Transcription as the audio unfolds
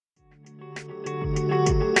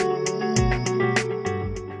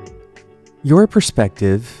Your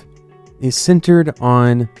perspective is centered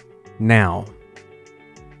on now.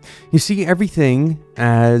 You see everything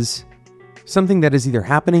as something that is either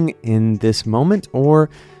happening in this moment or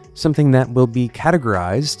something that will be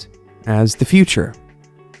categorized as the future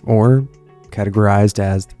or categorized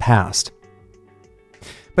as the past.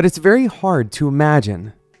 But it's very hard to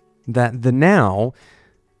imagine that the now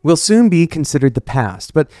will soon be considered the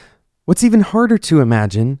past. But what's even harder to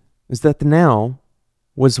imagine is that the now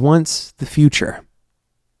was once the future.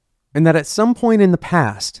 And that at some point in the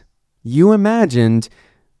past, you imagined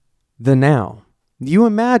the now. You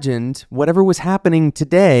imagined whatever was happening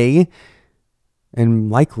today,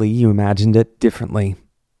 and likely you imagined it differently.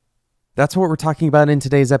 That's what we're talking about in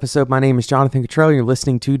today's episode. My name is Jonathan Cottrell. You're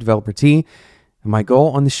listening to Developer Tea. And my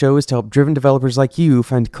goal on the show is to help driven developers like you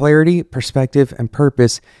find clarity, perspective, and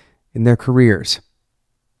purpose in their careers.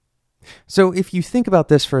 So if you think about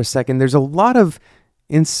this for a second, there's a lot of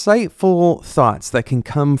insightful thoughts that can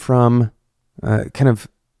come from kind of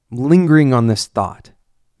lingering on this thought.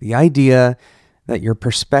 The idea that your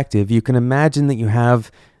perspective, you can imagine that you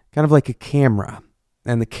have kind of like a camera,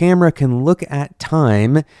 and the camera can look at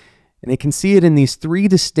time, and it can see it in these three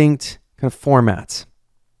distinct kind of formats.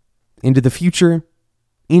 Into the future,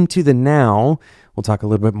 into the now, we'll talk a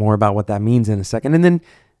little bit more about what that means in a second, and then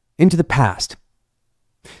into the past.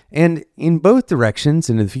 And in both directions,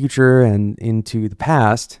 into the future and into the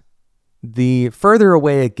past, the further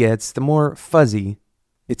away it gets, the more fuzzy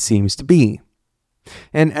it seems to be.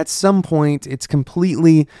 And at some point, it's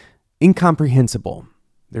completely incomprehensible.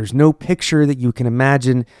 There's no picture that you can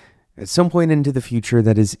imagine at some point into the future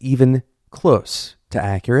that is even close to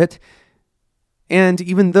accurate. And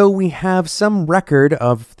even though we have some record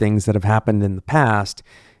of things that have happened in the past,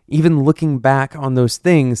 even looking back on those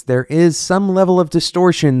things, there is some level of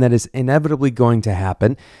distortion that is inevitably going to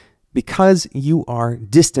happen because you are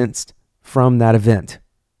distanced from that event.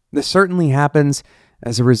 This certainly happens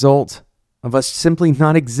as a result of us simply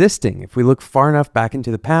not existing. If we look far enough back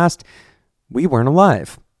into the past, we weren't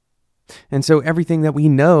alive. And so everything that we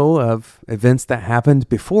know of events that happened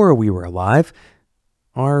before we were alive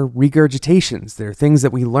are regurgitations. They're things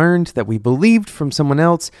that we learned, that we believed from someone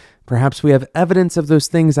else. Perhaps we have evidence of those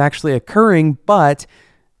things actually occurring, but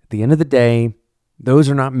at the end of the day, those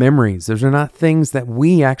are not memories. Those are not things that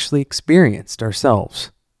we actually experienced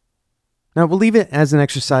ourselves. Now, we'll leave it as an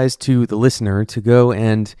exercise to the listener to go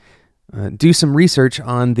and do some research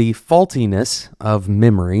on the faultiness of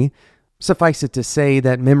memory. Suffice it to say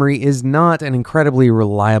that memory is not an incredibly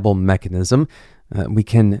reliable mechanism. We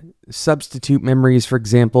can substitute memories, for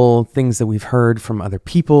example, things that we've heard from other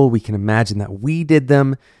people. We can imagine that we did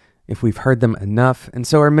them if we've heard them enough. And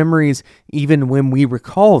so our memories, even when we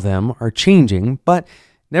recall them, are changing. But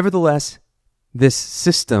nevertheless, this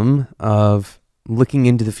system of looking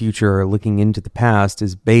into the future or looking into the past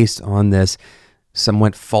is based on this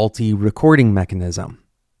somewhat faulty recording mechanism.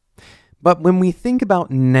 But when we think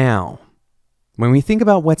about now, when we think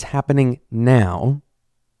about what's happening now,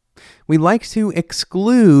 we like to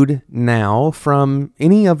exclude now from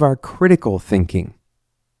any of our critical thinking.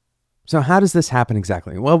 So how does this happen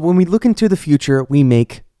exactly? Well, when we look into the future, we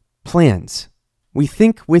make plans. We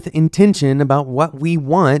think with intention about what we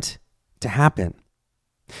want to happen.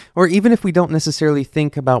 Or even if we don't necessarily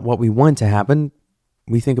think about what we want to happen,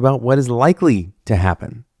 we think about what is likely to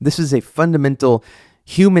happen. This is a fundamental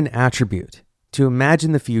human attribute, to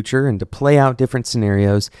imagine the future and to play out different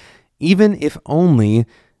scenarios, even if only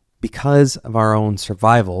because of our own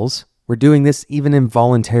survivals. We're doing this even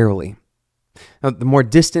involuntarily. Now, the more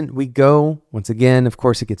distant we go, once again, of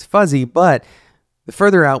course, it gets fuzzy, but the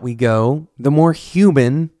further out we go, the more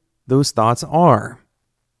human those thoughts are.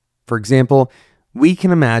 For example, we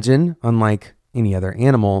can imagine, unlike any other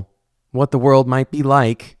animal, what the world might be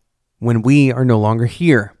like when we are no longer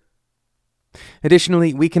here.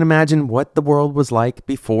 Additionally, we can imagine what the world was like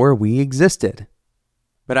before we existed.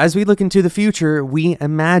 But as we look into the future, we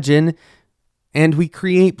imagine and we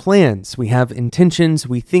create plans. We have intentions.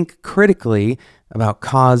 We think critically about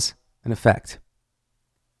cause and effect.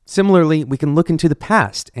 Similarly, we can look into the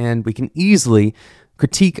past and we can easily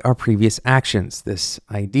critique our previous actions. This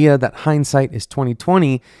idea that hindsight is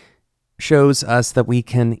 20/20 shows us that we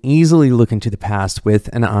can easily look into the past with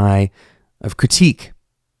an eye of critique.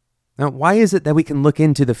 Now, why is it that we can look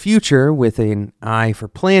into the future with an eye for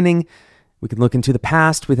planning? We can look into the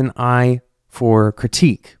past with an eye for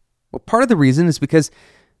critique. Well, part of the reason is because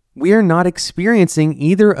we are not experiencing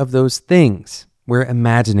either of those things. We're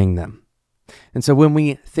imagining them. And so when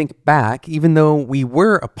we think back, even though we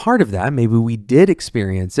were a part of that, maybe we did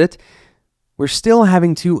experience it, we're still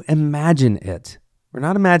having to imagine it. We're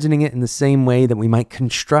not imagining it in the same way that we might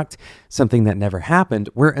construct something that never happened.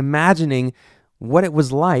 We're imagining what it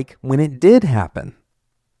was like when it did happen.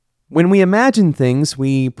 When we imagine things,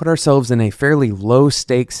 we put ourselves in a fairly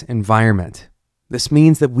low-stakes environment. This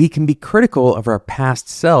means that we can be critical of our past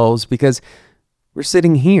selves because we're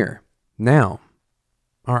sitting here, now.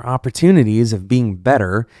 Our opportunities of being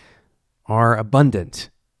better are abundant.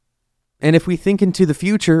 And if we think into the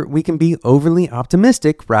future, we can be overly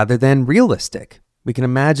optimistic rather than realistic. We can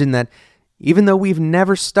imagine that even though we've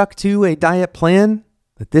never stuck to a diet plan,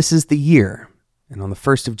 that this is the year. And on the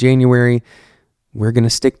 1st of January, we're going to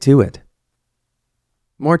stick to it.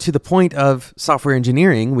 More to the point of software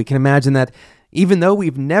engineering, we can imagine that even though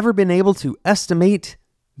we've never been able to estimate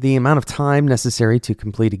the amount of time necessary to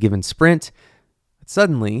complete a given sprint,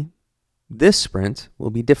 suddenly this sprint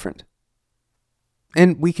will be different.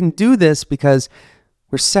 And we can do this because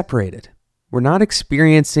we're separated. We're not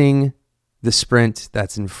experiencing the sprint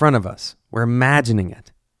that's in front of us. We're imagining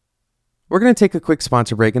it. We're going to take a quick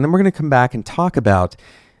sponsor break, and then we're going to come back and talk about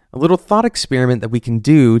a little thought experiment that we can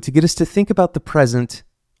do to get us to think about the present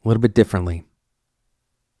a little bit differently.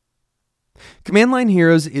 Command Line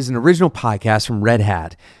Heroes is an original podcast from Red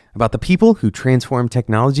Hat about the people who transform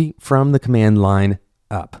technology from the command line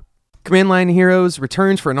up. Command Line Heroes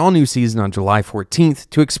returns for an all-new season on July 14th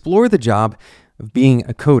to explore the job of being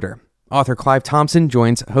a coder. Author Clive Thompson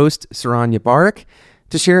joins host Saran Yabarak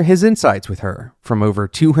to share his insights with her from over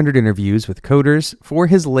 200 interviews with coders for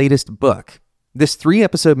his latest book. This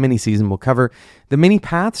 3-episode mini-season will cover the many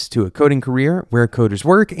paths to a coding career, where coders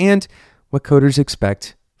work, and what coders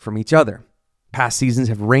expect from each other. Past seasons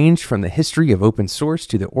have ranged from the history of open source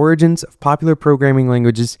to the origins of popular programming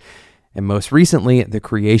languages, and most recently, the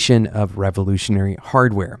creation of revolutionary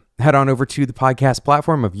hardware. Head on over to the podcast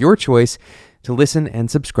platform of your choice to listen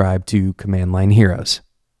and subscribe to Command Line Heroes.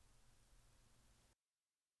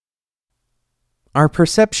 Our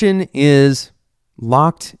perception is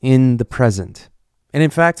locked in the present. And in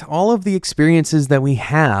fact, all of the experiences that we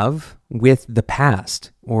have with the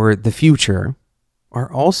past or the future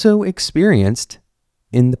are also experienced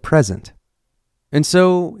in the present. And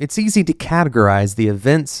so it's easy to categorize the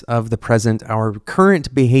events of the present, our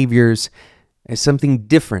current behaviors, as something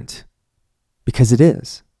different, because it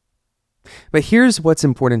is. But here's what's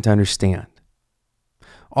important to understand.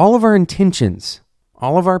 All of our intentions,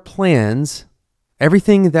 all of our plans,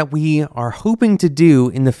 everything that we are hoping to do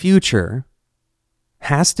in the future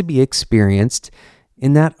has to be experienced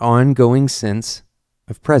in that ongoing sense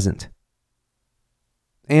of present.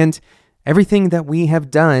 And everything that we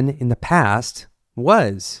have done in the past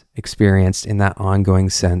was experienced in that ongoing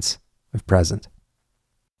sense of present.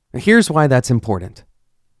 Now, here's why that's important.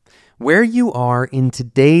 Where you are in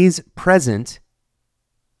today's present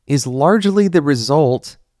is largely the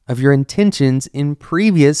result of your intentions in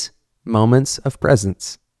previous moments of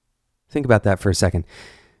presence. Think about that for a second.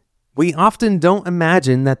 We often don't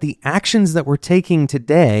imagine that the actions that we're taking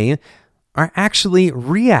today are actually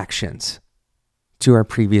reactions to our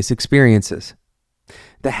previous experiences.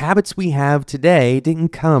 The habits we have today didn't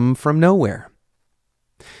come from nowhere.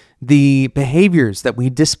 The behaviors that we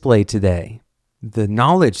display today, the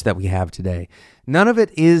knowledge that we have today, none of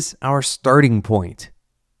it is our starting point.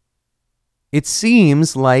 It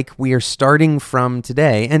seems like we are starting from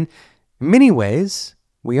today, and in many ways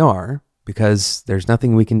we are, because there's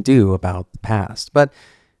nothing we can do about the past. But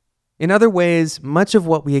in other ways, much of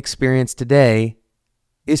what we experience today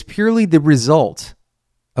is purely the result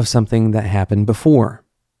of something that happened before.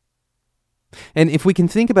 And if we can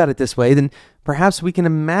think about it this way, then perhaps we can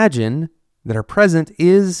imagine that our present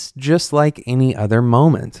is just like any other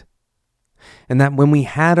moment. And that when we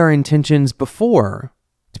had our intentions before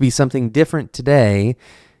to be something different today,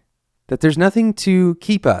 that there's nothing to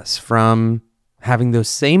keep us from having those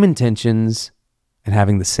same intentions and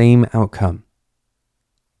having the same outcome.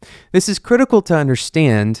 This is critical to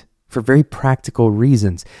understand for very practical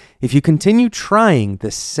reasons. If you continue trying the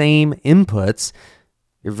same inputs,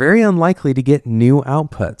 you're very unlikely to get new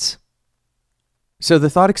outputs. So the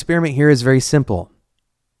thought experiment here is very simple.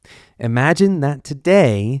 Imagine that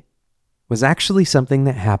today was actually something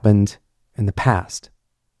that happened in the past.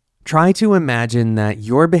 Try to imagine that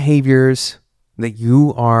your behaviors that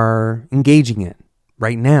you are engaging in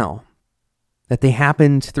right now, that they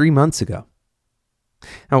happened 3 months ago.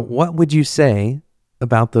 Now, what would you say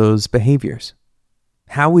about those behaviors?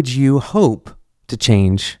 How would you hope to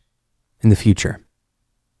change in the future?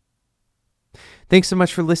 Thanks so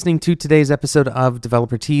much for listening to today's episode of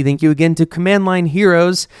Developer Tea. Thank you again to Command Line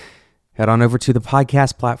Heroes. Head on over to the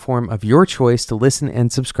podcast platform of your choice to listen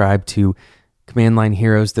and subscribe to Command Line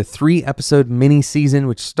Heroes, the 3-episode mini-season,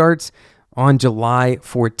 which starts on July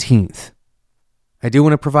 14th. I do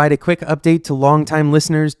want to provide a quick update to longtime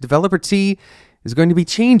listeners. Developer Tea is going to be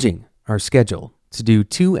changing our schedule to do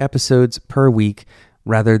 2 episodes per week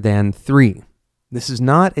rather than 3. This is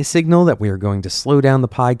not a signal that we are going to slow down the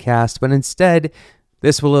podcast, but instead,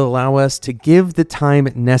 this will allow us to give the time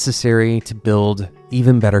necessary to build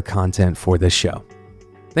even better content for this show.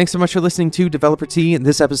 Thanks so much for listening to Developer Tea.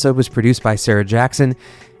 This episode was produced by Sarah Jackson.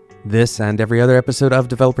 This and every other episode of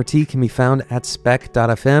Developer Tea can be found at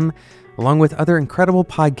spec.fm, along with other incredible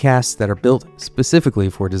podcasts that are built specifically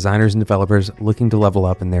for designers and developers looking to level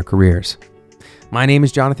up in their careers. My name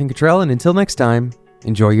is Jonathan Cottrell, and until next time,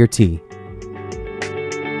 enjoy your tea.